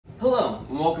Hello,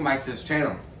 and welcome back to this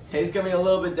channel. Today's gonna be a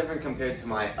little bit different compared to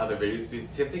my other videos because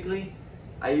typically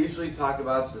I usually talk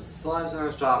about just slimes in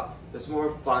our shop. There's more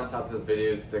fun type of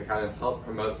videos to kind of help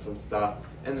promote some stuff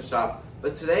in the shop.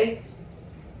 But today,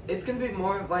 it's gonna be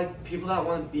more of like people that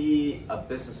want to be a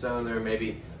business owner,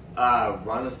 maybe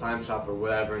run a slime shop or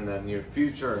whatever in the near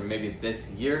future, or maybe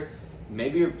this year.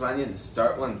 Maybe you're planning to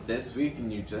start one this week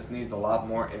and you just need a lot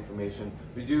more information.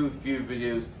 We do a few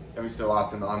videos every so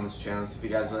often on this channel, so if you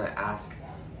guys want to ask,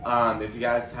 if you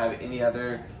guys have any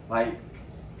other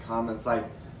comments like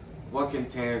what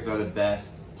containers are the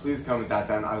best, please comment that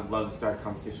down. I would love to start a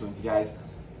conversation with you guys.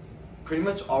 Pretty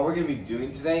much all we're going to be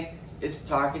doing today is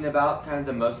talking about kind of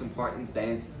the most important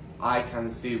things I kind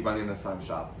of see running a slime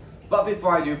shop. But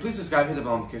before I do, please subscribe, hit the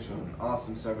bell notification,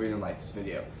 awesome, so everyone likes this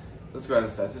video. Let's go ahead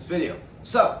and start this video.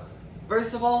 So,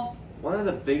 first of all, one of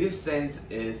the biggest things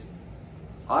is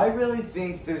I really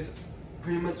think there's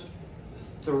pretty much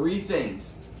three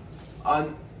things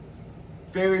on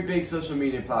very big social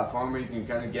media platform where you can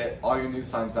kind of get all your new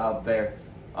slimes out there.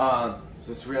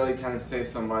 Just really kind of save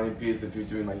some money because if you're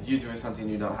doing like YouTube or something,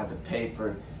 you don't have to pay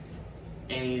for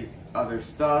any other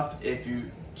stuff. If you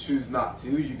choose not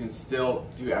to, you can still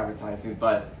do advertising,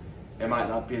 but it might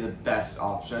not be the best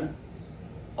option.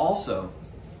 Also,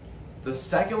 the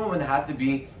second one would have to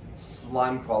be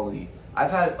slime quality.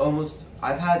 I've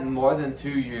had more than 2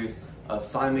 years of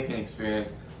slime making experience,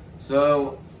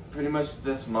 so pretty much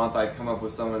this month I come up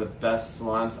with some of the best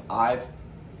slimes I've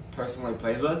personally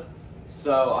played with.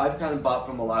 So I've kind of bought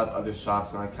from a lot of other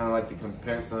shops, and I kind of like to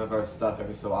compare some of our stuff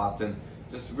every so often.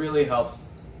 Just really helps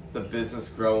the business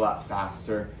grow a lot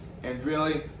faster. And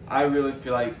really, I really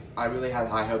feel like I really had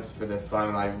high hopes for this slime,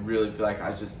 and I really feel like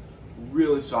I just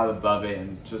really shot above it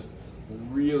and just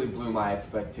really blew my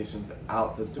expectations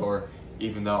out the door,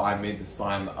 even though I made the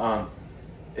slime.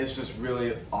 It's just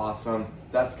really awesome.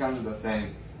 That's kind of the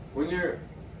thing. When you're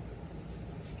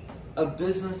a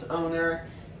business owner,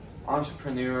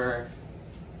 entrepreneur,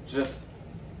 just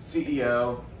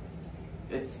CEO,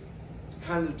 it's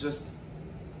kind of just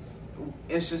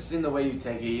interesting the way you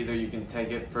take it. Either you can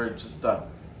take it for just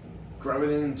grow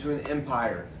it into an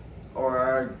empire,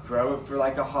 or grow it for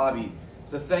like a hobby.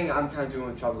 The thing I'm kind of doing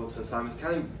with Tropical Twist Slime is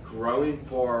kind of growing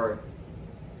for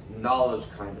knowledge,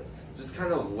 kind of. Just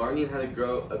kind of learning how to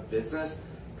grow a business.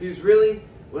 Because really,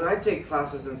 when I take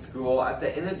classes in school, at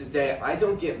the end of the day, I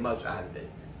don't get much out of it.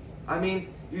 I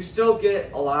mean, you still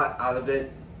get a lot out of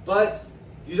it, but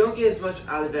you don't get as much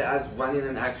out of it as running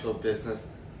an actual business.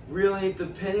 Really,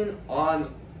 depending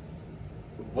on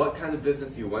what kind of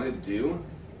business you want to do,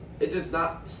 it does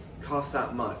not cost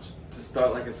that much to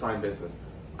start like a slime business.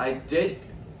 I did,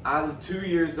 out of 2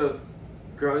 years of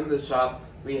growing the shop,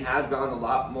 we have gone a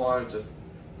lot more just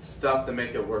stuff to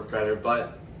make it work better,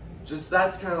 but just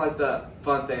that's kind of like the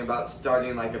fun thing about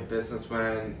starting like a business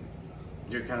when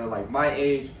you're kind of like my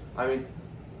age. I mean,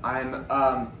 I'm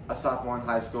a sophomore in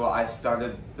high school. I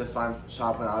started the slime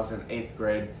shop when I was in 8th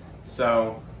grade,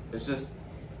 so it's just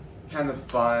kind of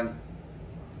fun.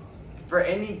 For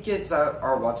any kids that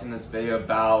are watching this video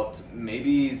about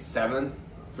maybe 7th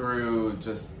through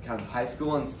just kind of high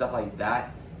school and stuff like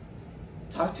that,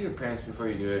 talk to your parents before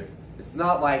you do it. It's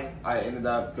not like I ended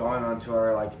up going onto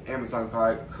our like Amazon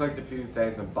cart, clicked a few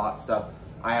things and bought stuff.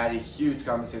 I had a huge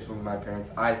conversation with my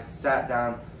parents. I sat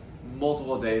down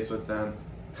multiple days with them,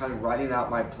 kind of writing out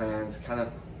my plans, kind of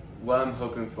what I'm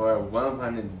hoping for, what I'm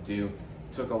planning to do.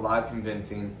 It took a lot of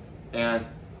convincing, and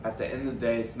at the end of the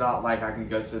day, it's not like I can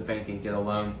go to the bank and get a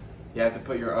loan. You have to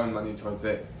put your own money towards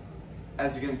it.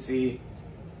 As you can see,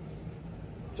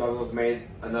 Jugglers made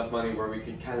enough money where we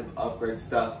could kind of upgrade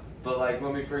stuff. But like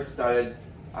when we first started,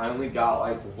 I only got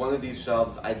like one of these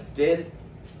shelves. I did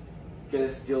get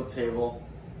a steel table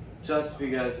just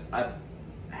because I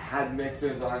had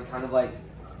mixers on kind of like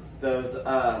those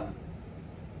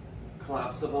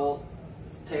collapsible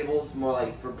tables, more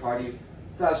like for parties.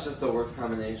 That's just the worst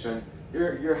combination.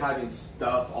 You're having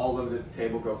stuff all over the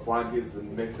table go flying because the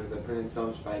mixers are putting so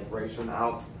much vibration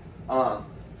out.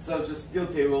 So just steel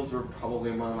tables were probably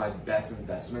one of my best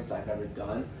investments I've ever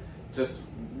done. Just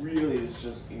really, it's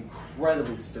just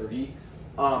incredibly sturdy.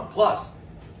 Plus,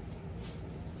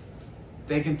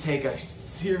 they can take a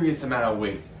serious amount of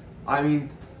weight. I mean,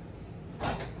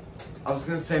 I was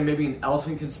gonna say maybe an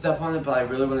elephant could step on it, but I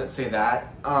really wouldn't say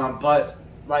that. But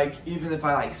like even if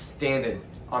I like stand it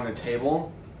on the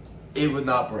table, it would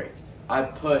not break. I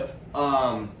put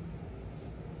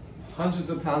hundreds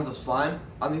of pounds of slime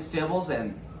on these tables,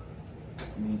 and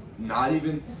not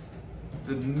even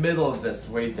the middle of this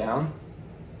weighed down.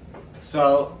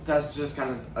 So that's just kind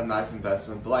of a nice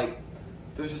investment. But like,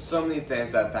 there's just so many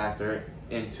things that factor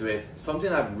into it,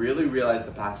 something I've really realized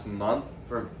the past month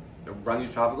for running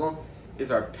Tropical is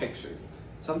our pictures.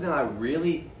 Something I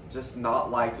really just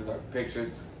not liked is our pictures.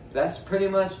 That's pretty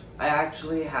much, I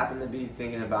actually happened to be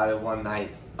thinking about it one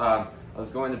night. I was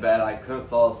going to bed, I couldn't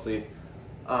fall asleep,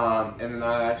 and then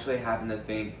I actually happened to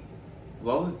think,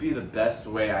 what would be the best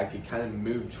way I could kind of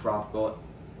move Tropical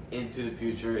into the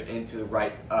future, into the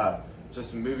right,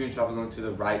 just moving Tropical into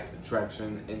the right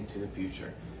direction into the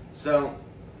future. So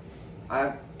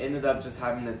I ended up just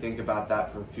having to think about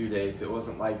that for a few days. It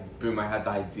wasn't like, boom, I had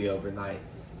the idea overnight.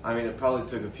 I mean, it probably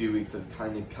took a few weeks of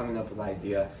kind of coming up with the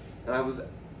idea. And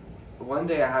one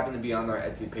day I happened to be on our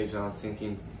Etsy page and I was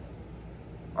thinking,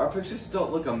 our pictures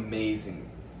don't look amazing.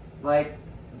 Like,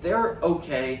 they're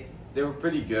okay, they were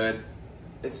pretty good.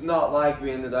 It's not like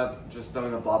we ended up just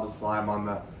throwing a blob of slime on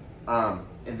the,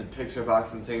 in the picture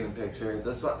box and taking a picture.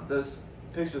 Those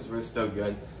pictures were still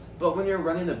good. But when you're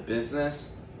running a business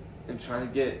and trying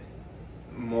to get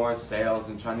more sales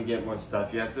and trying to get more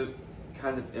stuff, you have to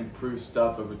kind of improve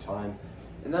stuff over time.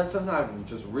 And that's something I've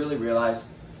just really realized.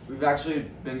 We've actually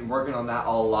been working on that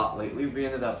a lot lately. We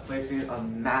ended up placing a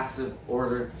massive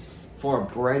order for a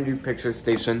brand new picture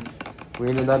station.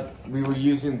 We were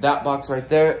using that box right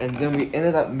there, and then we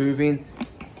ended up moving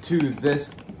to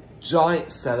this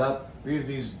giant setup. We have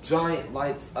these giant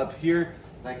lights up here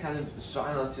that kind of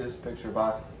shine onto this picture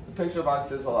box. The picture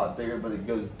box is a lot bigger, but it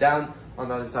goes down on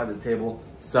the other side of the table.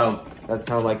 So that's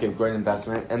kind of like a great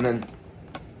investment. And then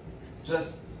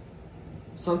just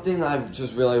something I've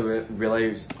just really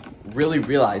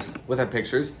realized with our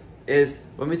pictures is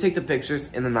when we take the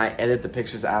pictures and then I edit the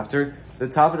pictures after, the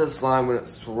top of the slime when it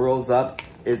swirls up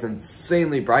is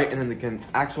insanely bright, and then the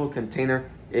actual container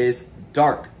is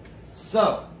dark.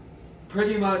 So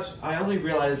pretty much I only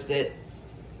realized it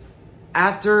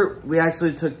after we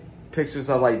actually took pictures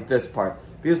of like this part,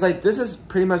 because like this is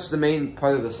pretty much the main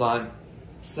part of the slime.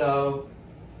 So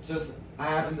just I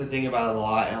happened to think about it a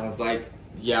lot and I was like,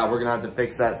 yeah, we're gonna have to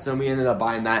fix that. So we ended up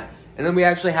buying that, and then we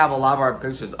actually have a lot of our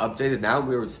pictures updated now.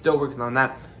 We were still working on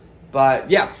that, but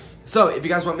yeah. So if you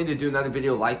guys want me to do another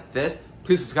video like this,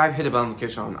 please subscribe, hit the bell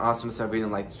notification on awesome to start video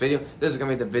and like this video. This is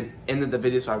gonna be the end of the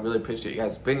video, so I really appreciate you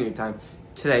guys spending your time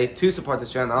today to support the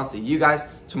channel. I'll see you guys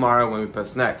tomorrow when we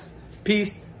post next.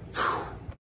 Peace.